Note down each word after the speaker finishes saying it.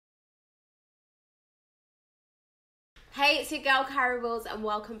Hey, it's your girl Carrie Wills and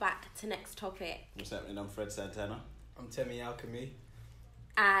welcome back to Next Topic. What's happening? I'm Fred Santana. I'm Temi Alchemy.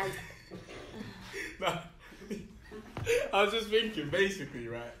 And I was just thinking, basically,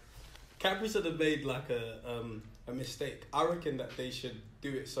 right? Capri should have made like a mistake. I reckon that they should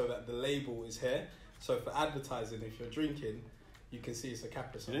do it so that the label is here. So for advertising, if you're drinking, you can see it's a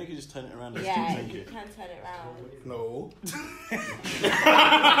Capri. You know you can just turn it around and yeah, drink you it. can turn it around. No.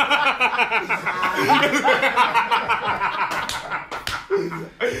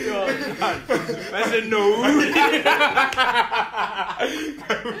 I said no.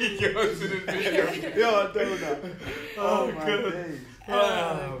 Can we get on to the video? Yo, I don't know. Oh my days.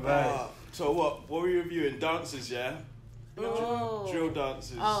 Oh, man. So what were we reviewing? Dances, yeah? Oh. Drill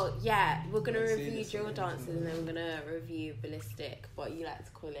dances. Oh, yeah. We're going to review drill dances and then we're going to review Balistik, what you like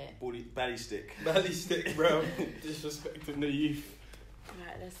to call it. Balistik. Balistik, bro. Disrespecting the youth.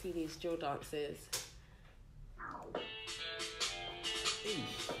 Right, let's see these drill dances.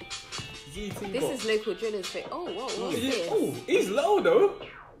 This is local drillers' fit. Oh, whoa, what's this? Oh, he's low though.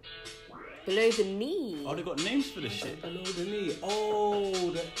 Below the knee. Oh, they got names for this shit. Below the knee.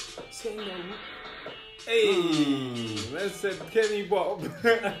 Oh, the saying Hey, man said Kenny Bob.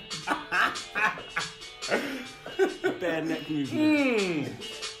 Bare neck movement.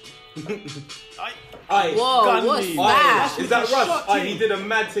 Whoa, what's that? Is that Russ? He did a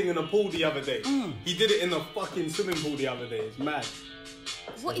mad thing in a pool the other day. He did it in a fucking swimming pool the other day. It's mad.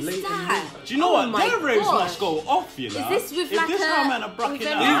 What is that? Do you know what? My Their raves gosh. must go off, you know. Is this with if like this a... how man are brocking with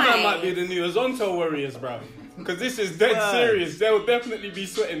a out. These line? man might be the new Azonto Warriors, bro. Because this is dead serious. They'll definitely be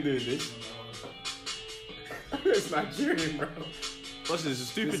sweating doing this. It's Nigerian, bro. What's this? A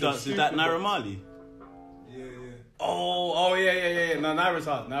stupid dance? Is that Naira Marley? Yeah. Oh, yeah. No, Naira's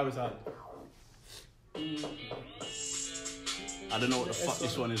hard. I don't know what the fuck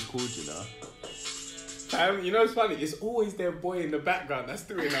this one is called, you know. You know, it's funny. It's always their boy in the background that's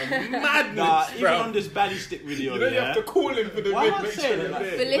doing a madness, Nah, even bro. on this Balistik video, You know, you have to call him for the Why vid. am I Make sure saying they're that?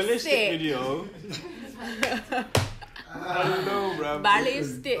 there. Balistik video. I don't know, bro.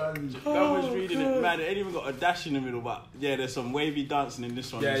 Balistik. That was reading it, man. It ain't even got a dash in the middle, but yeah, there's some wavy dancing in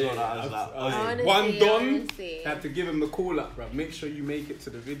this one as well. I was like, I wanna one see, Don had to give him the call up, bro. Make sure you make it to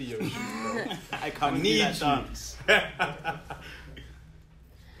the video shoot, bro. I can't need that dance.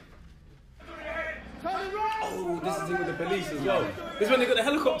 Oh, this is it with the police as well. This is when they got the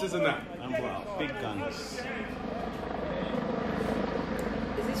helicopters and that. And brought out big guns. Is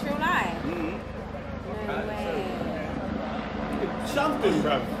this real life? No way. Shoved him,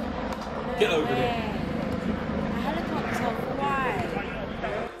 bro. Get over there. A helicopter, why?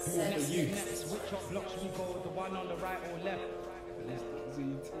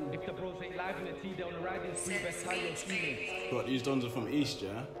 If the bros ain't live in the T, they'll ride in free best high your feelings. What, these dons are from East,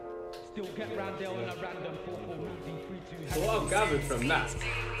 yeah? Still get round there on a random 4-4 movie 3-2. So what I've gathered from that,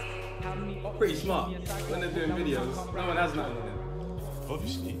 pretty smart. When they're doing videos, no one has nothing in them.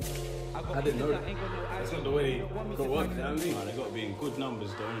 Obviously. I didn't know that. That's not the way they go on, you know what I mean? They got to be in good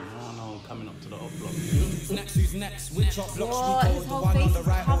numbers, though. I don't know, coming up to the up block. Who's next? Which up blocks we What? go? His The whole one on face the is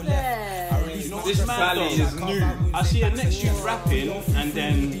right or left? covered. You know, This valley is new. I see a next dude rapping, and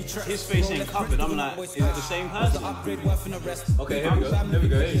then his face ain't covered. I'm like, is it the same person? Okay, here we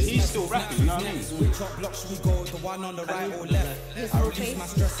go. He's still rapping, you know what I mean? Which up blocks we go? The one on the right or left? His I whole release face my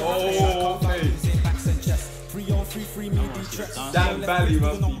is stress. Oh, okay. Backs and chest. 3 on 3, 3 me tracks. That valley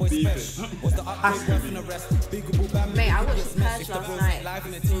must be beefing. Was the upgrade worth in the rest? Big boo bam. Mate, I watched The Purge last night. Live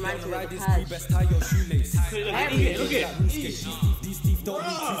in the It T, reminds on me the of ride The is Purge. best tie your shoelace. Look at These teeth don't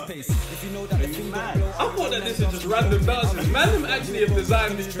need toothpaste. If you know that the thing don't blow. I thought that this is just random dances. Man, them actually have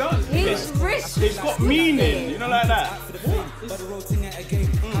designed these dances. His wrist. It's got meaning, you know, like that.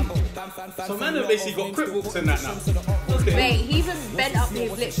 So man have basically got crip walks in that now. Okay. Wait, he even bent up his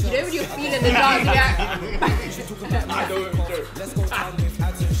lips. You know when you're feeling the dance, you're I don't even joke. Let's go time with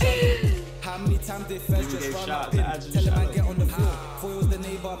ads and shadow. How many times did first just gave run shout up out to in? ads and Tell him I shadow. get on the floor. Foil's the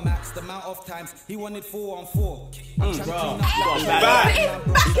neighbor max. The amount of times he wanted 4 on 4. I'm trying to clean up Got like back.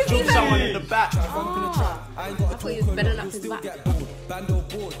 back. Jump someone in the back. I ain't got a thought he was talk better on, up you'll his still back. get bored. Bando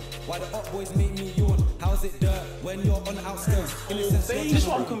bored. Why the up boys make me yawn? How's it dirt when you're on the outskirts? Innocence, This is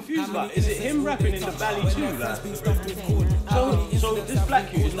what I'm confused about. Is it him rapping in the valley too? Like? So this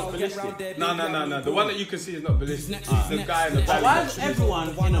black dude is not Balistik. No. The one that you can see is not Balistik. It's the guy in the Why valley. is everyone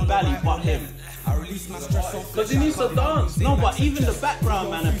in a valley but him? I release my stress on Because he needs to dance. No, but even the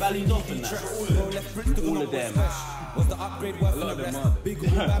background man are valleyed off and that. All of them. was the upgrade worth the rest? Big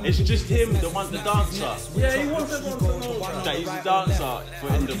It's just him, the one, the dancer. Yeah, he wants everyone to know That he's a dancer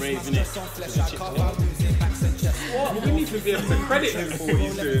for in the rave, innit? What? We need to be able to credit him for what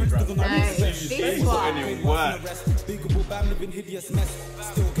he's doing, bro. No, this one. Any work. Biggable bam living hideous mess.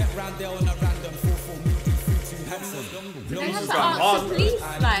 Still get round there on a random 4-4 movie, 3-2 handsome. They have to ask the police,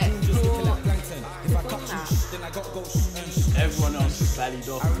 like, If I cut you, then I got to go shoot and shoot. Everyone else is valid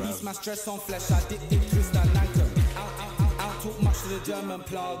off, I bro. release my stress on flesh, I dip, twist and nanker. Out talk much to the German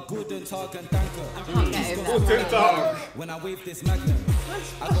plow, good and tag and danker. I can't get over that. When I wave this magnum,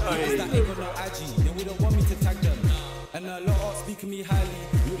 I got niggas that ain't got no agi, they wouldn't want me to tag them. And a lot of speaking me highly,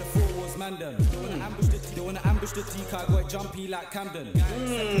 you would have thought was Mandem. They wanna ambush the teak, I got it jumpy like Camden.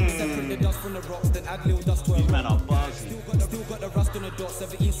 Separate the dust from the rocks, then add little dust to a These men are bars. Still got the rust on the dot,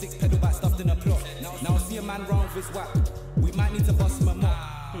 17-6 pedal back stuffed in a plot. Now I see a man round with his whack. We might need to bust him a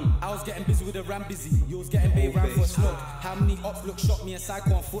mop. I was getting busy with a ram busy. You was getting babe round for a slog. How many ops look shot me and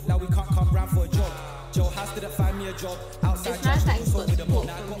psycho on foot? Now we can't come round for a jog. Joe House didn't find me a job. Outside It's nice that he's got support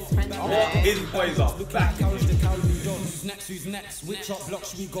from his friends. His boys are back. Who's next? Which up block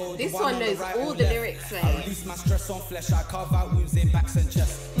should we go? This one knows all the lyrics, I mate. release my stress on flesh. I carve out wounds in backs and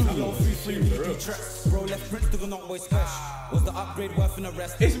chests. We all 3-3 meaty tracks. Bro left Prince to the not boy special. Was the upgrade worth an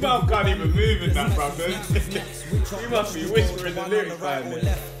arrest? His mouth can't even move in that, bro. He must be whispering the lyrics right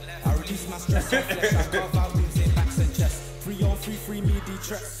there. I release my stress on flesh. I carve out wounds in backs and chests. 3-on-3 meaty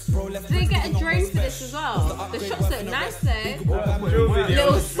tracks. Bro left. Did they get a drone for this as well? The shots look nice though. Drill videos,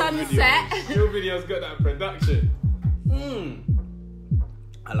 Little sunset. Drill videos got that production.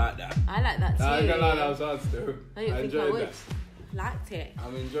 I like that. I like that too. I ain't gonna lie, that was hard still. I didn't think I enjoyed would. that. Liked it.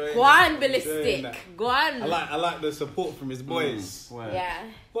 I'm enjoying Go on, it. Balistik. Go on. I like the support from his boys. Yeah.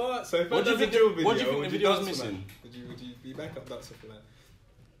 What? So if What I do you did a think drill the- video, what do you think would the you video's dance for missing? that? Would you be backup dancer for that?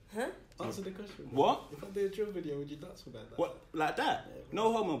 Huh? Answer the question. What? If I did a drill video, would you dance for that? What? Like that?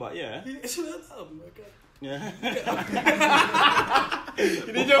 No homo, but yeah. It's not that. Oh my god. Yeah.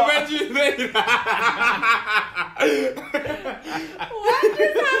 Did your bedroom say that? What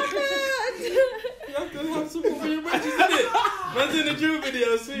just happened? You have to have support for your matches, isn't it? Man's in the drill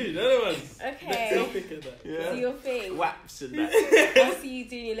video soon. Other ones. Okay. Topic of that. Yeah. Do your thing. Waps and that. I'll see you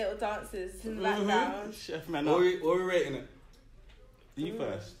doing your little dances in the background. Chef man What up. are we rating it? You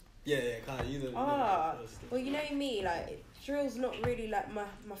first. Yeah, Kai, you the first. Well, you know me, like, drill's not really like my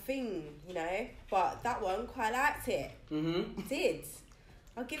thing, you know, but that one, quite liked it. Did.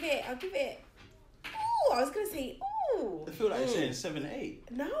 I'll give it, ooh, I was going to say, ooh. I feel like you're saying 7,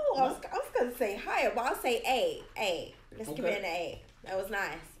 8. No, I was going to say higher, but I'll say 8. Let's give it an 8. That was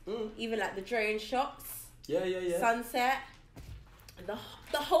nice. Even like the drone shots, Yeah. sunset,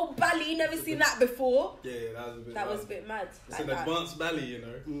 the whole Bali, never seen that before. Yeah, that was a bit. That was a bit mad. It's like an that. advanced belly, you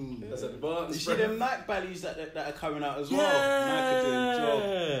know. That's advanced. You see them Mac bellies that are coming out as well. Nike are doing a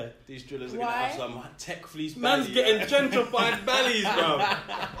job. These drillers are going to have some tech fleece Man's belly. getting gentrified bellies, bro.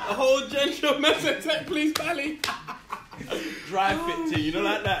 A whole gentrified tech fleece belly. Dry fit thing, you know,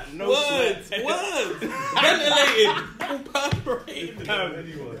 like that. No Words. sweat. Ventilated.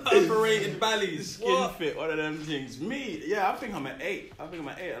 Perforated bellies. Skin fit, one of them things. Me, yeah, I think I'm at 8. I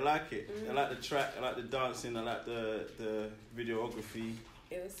like it. I like the track, I like the dancing, I like the videography.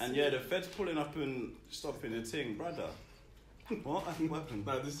 It was And yeah, the feds pulling up and stopping the thing, brother. What happened?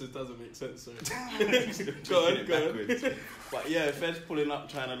 No, this just doesn't make sense. Sorry. Go on. But yeah, feds pulling up,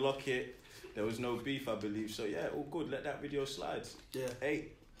 trying to lock it. There was no beef, I believe. So yeah, all good. Let that video slide. Yeah. 8.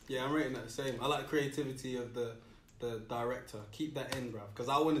 Yeah, I'm rating that the same. I like the creativity of the director. Keep that in, bruv. Because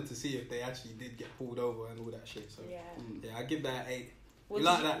I wanted to see if they actually did get pulled over and all that shit. So yeah, I give that 8.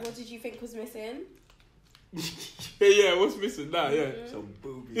 What did you think was missing? Yeah, what's missing now? Yeah. So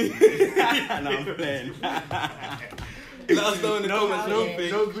boobies. And I'm playing. Let us know in the comments.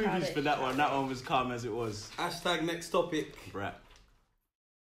 No boobies for that one. That one was calm as it was. Hashtag next topic. Brat.